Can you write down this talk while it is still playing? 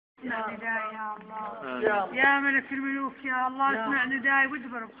اسمع ندائي يا الله. يا ملك الملوك يا الله اسمع ندائي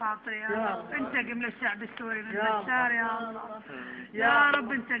واجبر بخاطري يا رب. انتقم للشعب السوري من بشار يا الله. يا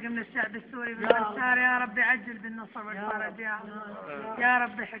رب انتقم للشعب السوري من بشار يا رب. عجل بالنصر والفرج يا الله. يا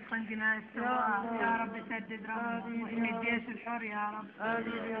رب حق انقناء السماء يا رب. سدد ربهم واحمي الجيش الحر يا رب.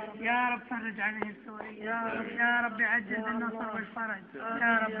 يا رب فرج عنه السوري يا رب. عجل بالنصر والفرج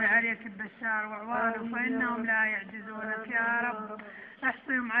يا رب. عليك بشار وعوانه فإنهم لا يعجزونك يا رب.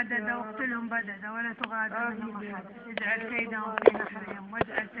 احصهم عددا واقتلهم بددا ولا تغادر منهم احد. اجعل كيدهم في نحرهم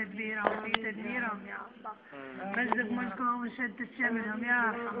واجعل تدبيرهم في تدبيرهم يا الله. مزق ملكهم وشدد شملهم يا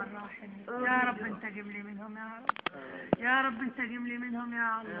ارحم الراحمين. يا رب انتقم لي منهم يا رب. يا رب انتقم لي منهم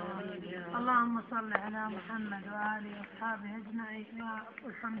يا الله. اللهم صل على محمد وآله وأصحابه أجمعين.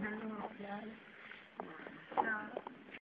 والحمد لله رب العالمين.